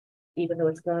 even though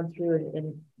it's gone through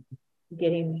and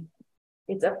getting,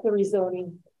 it's up for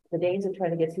rezoning. The Danes are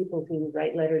trying to get people to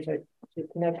write letters or to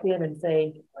connect in and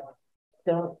say,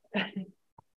 don't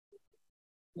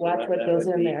watch what goes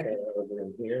in there.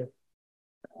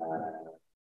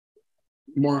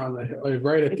 More on the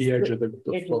right at the edge of the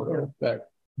photo. Back.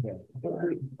 Yeah.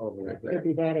 It'd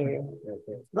be that area.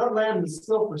 That land is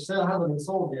still for sale, hasn't been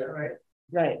sold yet, right?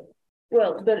 Right.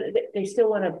 Well, but they still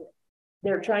want to.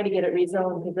 They're trying to get it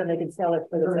rezoned because then they can sell it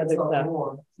for this other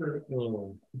stuff.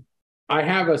 Sure. I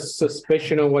have a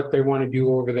suspicion of what they want to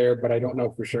do over there, but I don't know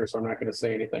for sure, so I'm not going to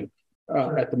say anything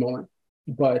at the moment.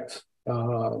 But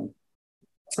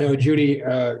Judy,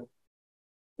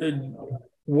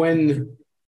 when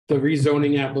the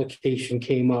rezoning application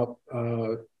came up,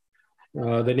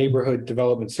 the Neighborhood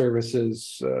Development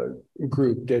Services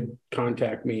group did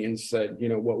contact me and said,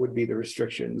 what would be the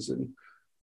restrictions and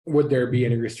would there be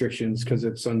any restrictions because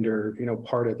it's under,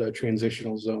 part of the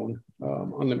transitional zone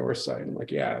on the north side. I'm like,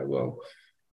 yeah, well,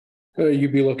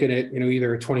 you'd be looking at,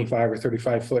 either a 25 or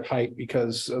 35 foot height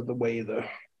because of the way the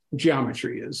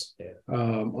geometry is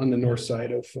on the north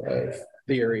side of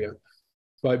the area.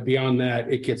 But beyond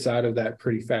that, it gets out of that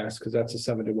pretty fast because that's a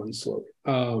 7-to-1 slope.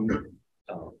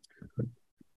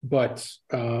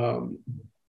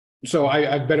 So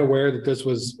I've been aware that this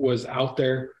was out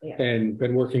there and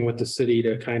been working with the city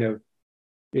to kind of,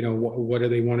 what do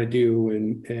they want to do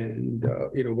and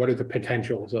what are the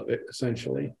potentials of it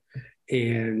essentially.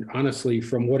 And honestly,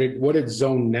 from what it's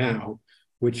zoned now,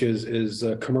 which is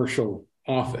a commercial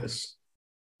office.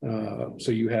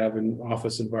 So you have an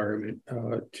office environment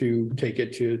to take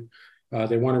it to,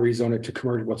 they want to rezone it to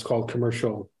commercial, what's called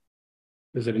commercial.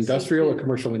 Is it industrial or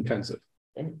commercial intensive?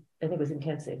 I think it was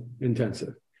intensive.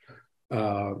 Intensive,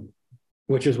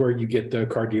 which is where you get the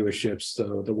car dealerships,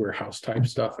 the warehouse type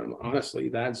stuff. And honestly,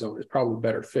 that zone is probably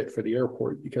better fit for the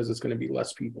airport because it's going to be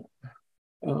less people,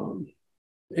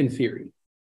 in theory.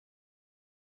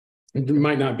 It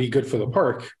might not be good for the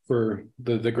park, for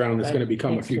the ground that's going to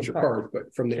become a future park,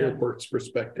 but from the airport's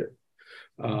perspective.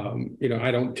 You know,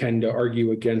 I don't tend to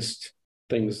argue against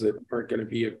things that aren't going to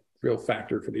be a real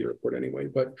factor for the airport anyway.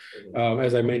 But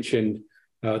as I mentioned,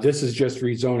 this is just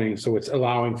rezoning, so it's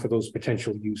allowing for those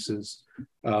potential uses.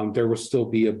 There will still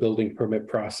be a building permit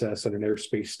process and an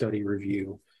airspace study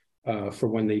review for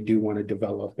when they do want to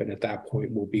develop. And at that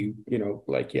point, we'll be, you know,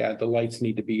 like, yeah, the lights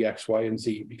need to be X, Y, and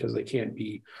Z because they can't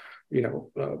be, you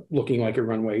know, looking like a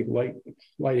runway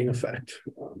lighting effect,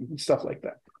 stuff like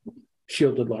that.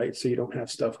 Shielded lights, so you don't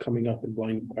have stuff coming up and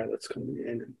blind pilots coming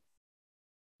in.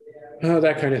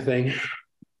 That kind of thing.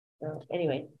 So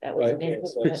anyway, that was an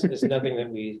input. So there's nothing that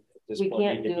we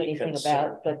can't do anything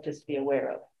about, but just be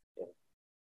aware of.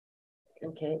 Yeah.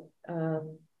 Okay.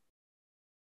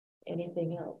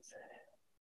 Anything else?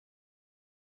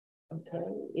 Okay.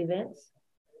 Events.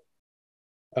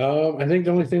 I think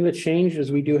the only thing that changed is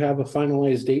we do have a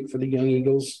finalized date for the Young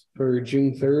Eagles for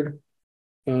June 3rd.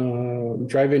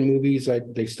 Drive-in movies,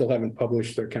 they still haven't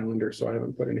published their calendar, so I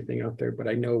haven't put anything out there, but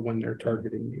I know when they're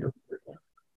targeting the airport.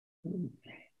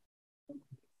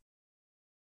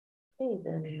 Okay,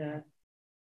 then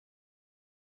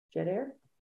Jet Air.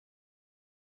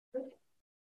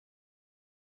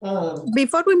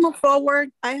 Before we move forward,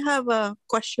 I have a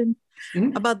question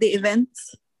about the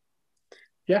events.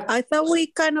 Yeah, I thought we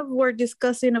kind of were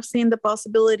discussing of seeing the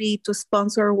possibility to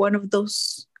sponsor one of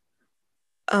those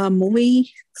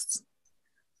movies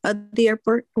at the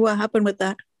airport. What happened with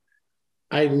that?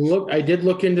 I did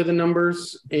look into the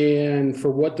numbers, and for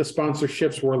what the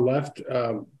sponsorships were left,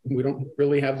 we don't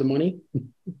really have the money.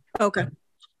 Okay.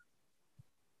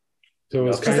 So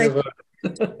it's kind of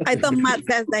I thought Matt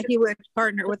said that he would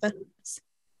partner with us.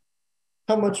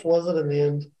 How much was it in the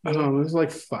end? It was like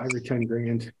 5 or 10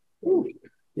 grand. Ooh.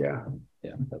 Yeah.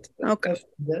 Yeah. That's okay.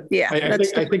 Yeah. I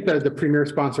think that the premier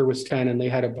sponsor was 10, and they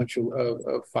had a bunch of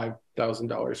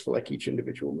 $5,000 for like each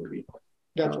individual movie.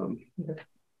 Gotcha.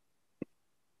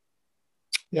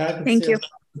 Yeah. Thank you.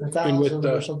 1,000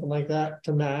 or something like that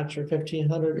to match, or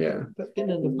 1,500. Yeah. But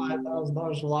getting into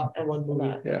 $5,000 a lot for one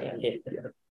movie. Yeah.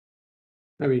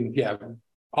 I mean, yeah,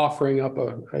 offering up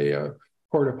a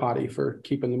porta potty for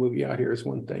keeping the movie out here is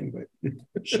one thing, but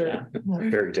sure,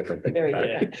 very different thing.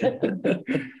 Very different.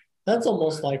 That's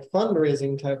almost like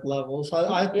fundraising type levels.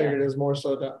 I figured it was more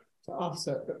so to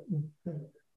offset it. I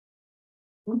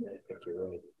think you're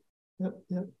right. Yep.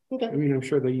 Okay. I mean, I'm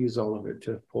sure they use all of it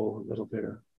to pull a little bit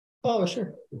of. Oh,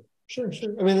 sure.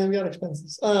 I mean, they've got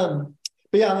expenses.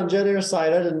 But yeah, on Jet Air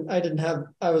side, I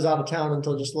was out of town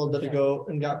until just a little bit ago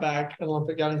and got back. I don't know if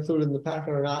it got included in the packet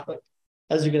or not, but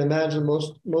as you can imagine,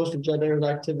 most of Jet Air's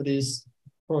activities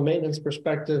from a maintenance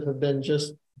perspective have been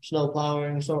just snow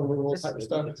plowing, snow removal type of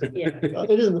stuff. Yeah.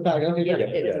 It is in the packet.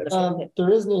 Okay, there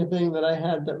isn't anything that I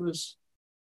had that was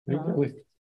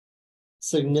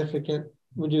significant.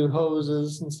 We do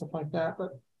hoses and stuff like that,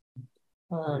 but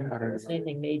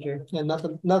anything major. Yeah,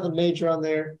 nothing major on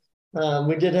there.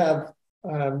 We did have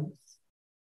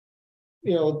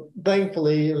you know,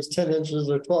 thankfully it was 10 inches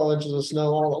or 12 inches of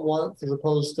snow all at once, as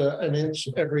opposed to an inch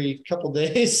every couple of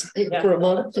days for a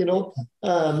month, you know.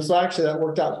 So actually that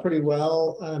worked out pretty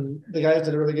well. The guys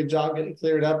did a really good job getting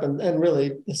cleared up, and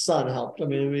really the sun helped. I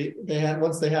mean,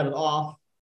 once they had it off,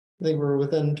 I think we were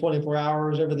within 24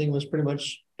 hours, everything was pretty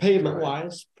much pavement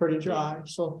wise pretty dry.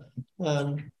 So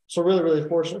really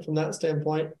fortunate from that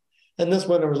standpoint. And this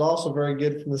winter was also very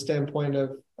good from the standpoint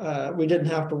of we didn't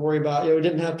have to worry about, we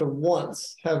didn't have to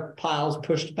once have piles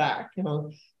pushed back. You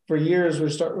know, for years I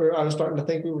was starting to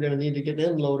think we were going to need to get an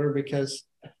end loader because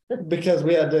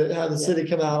we had to have the city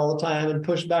come out all the time and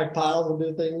push back piles and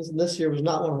do things. And this year was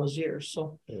not one of those years.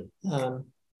 So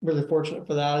really fortunate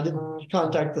for that. I did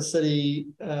contact the city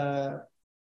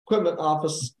equipment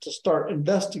office to start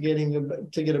investigating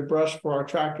to get a brush for our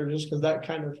tractor, just because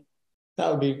that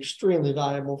would be extremely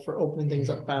valuable for opening things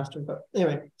up faster. But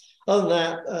anyway, other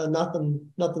than that,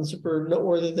 nothing super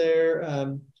noteworthy there.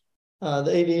 The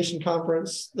aviation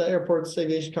conference, the airport's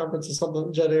aviation conference, is something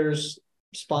that Jet Air's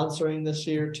sponsoring this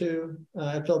year too.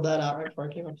 I filled that out right before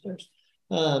I came upstairs.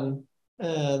 Then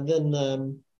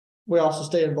we also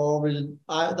stay involved. We did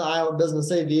the Iowa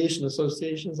Business Aviation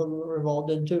Association, something that we're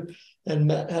involved in too, and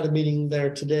had a meeting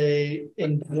there today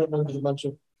with a bunch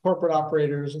of corporate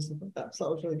operators and stuff like that. So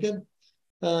that was really good.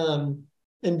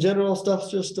 In general,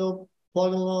 stuff's just still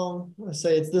plugging along. I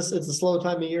say it's a slow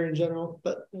time of year in general,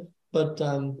 but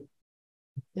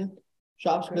yeah,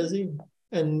 shop's busy,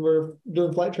 and we're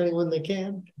doing flight training when they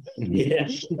can. Yeah.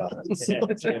 So,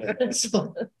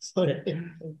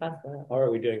 how are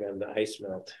we doing on the ice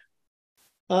melt?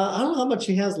 I don't know how much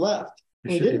he has left.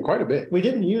 Quite a bit. We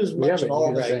didn't use much at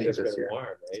all. Right, it's been warm,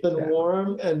 right? It's been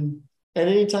warm, and And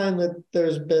anytime that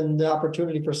there's been the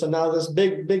opportunity for some, now this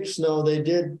big snow, they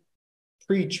did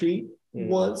pre-treat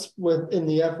once within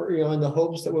the effort, in the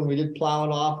hopes that when we did plow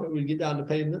it off, it would get down to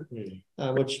pavement,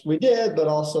 which we did, but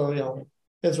also,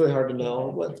 it's really hard to know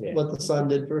what the sun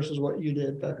did versus what you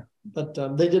did, but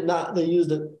they did not, they used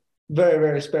it very,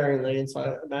 very sparingly. And so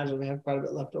I imagine we have quite a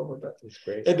bit left over, but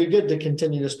it'd be good to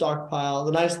continue to stockpile.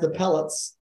 The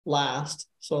pellets last.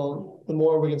 So the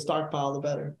more we can stockpile, the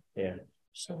better. Yeah.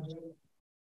 So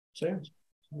yeah.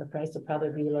 The price will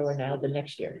probably be lower now than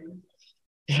next year.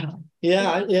 Yeah.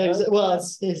 Well,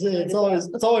 it's always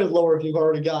lower if you've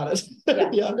already got it.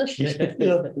 Yeah.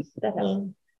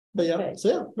 But yeah. Okay. So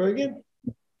yeah, very good.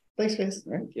 Thanks, guys.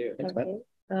 Thank you. Thanks, okay.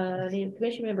 The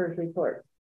commission members report.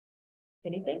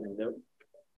 Anything?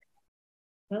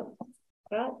 No.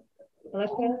 Scott,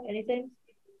 Alexa, anything?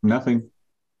 Nothing.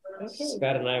 Okay.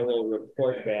 Scott and I will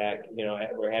report back.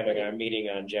 We're having our meeting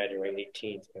on January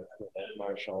 18th with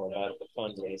Marshall about the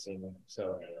fundraising.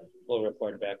 So we'll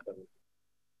report back on,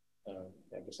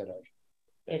 like I said, our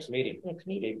next meeting.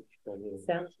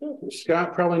 Sounds good.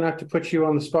 Scott, probably not to put you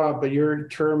on the spot, but your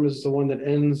term is the one that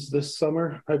ends this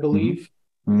summer, I believe.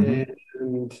 And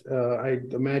I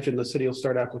imagine the city will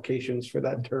start applications for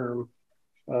that term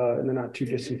in the not too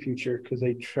distant future, because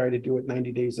they try to do it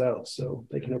 90 days out, so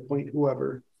they can appoint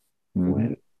whoever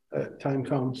when time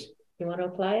comes. You want to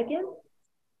apply again?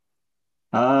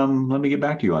 Let me get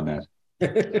back to you on that.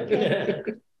 Okay.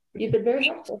 You've been very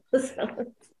helpful.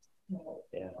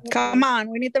 Come on,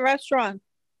 we need the restaurant.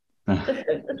 Okay,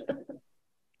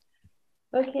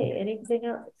 anything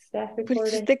else? Staff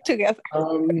reporting? Stick together.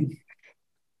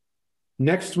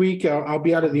 Next week, I'll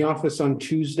be out of the office on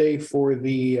Tuesday for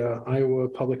the Iowa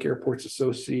Public Airports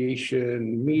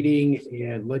Association meeting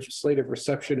and legislative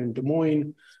reception in Des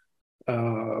Moines.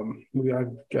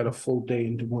 I've got a full day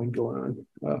in Des Moines going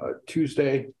on.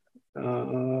 Tuesday,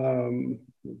 we've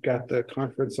got the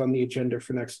conference on the agenda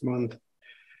for next month.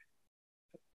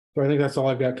 So I think that's all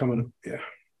I've got coming up. Yeah.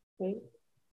 Great.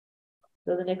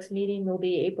 So the next meeting will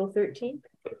be April 13th?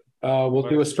 We'll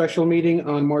do a special meeting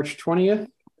on March 20th.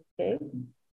 Okay.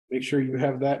 Make sure you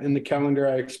have that in the calendar.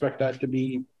 I expect that to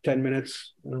be 10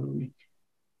 minutes.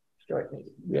 Short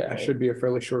meeting. Yeah, it should be a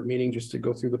fairly short meeting just to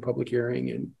go through the public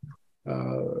hearing. And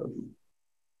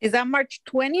is that March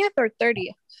 20th or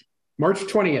 30th? March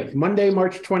 20th, Monday,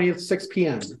 March 20th, 6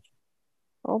 p.m.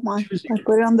 Oh my, Tuesday. I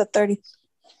put it on the 30th.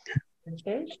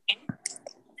 Okay.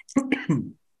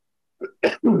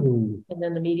 And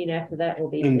then the meeting after that will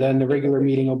be. And then the regular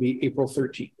meeting will be April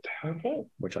 13th. Okay.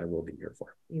 Which I will be here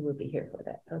for. You will be here for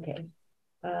that. Okay.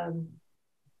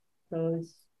 So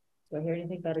do I hear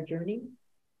anything about adjourning?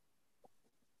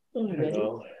 I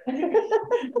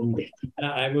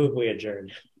move we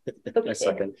adjourn. Okay. I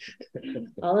second.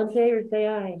 All in favor, say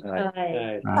aye.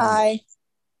 Aye. Aye.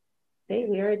 Okay,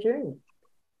 we are adjourned.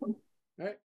 All right.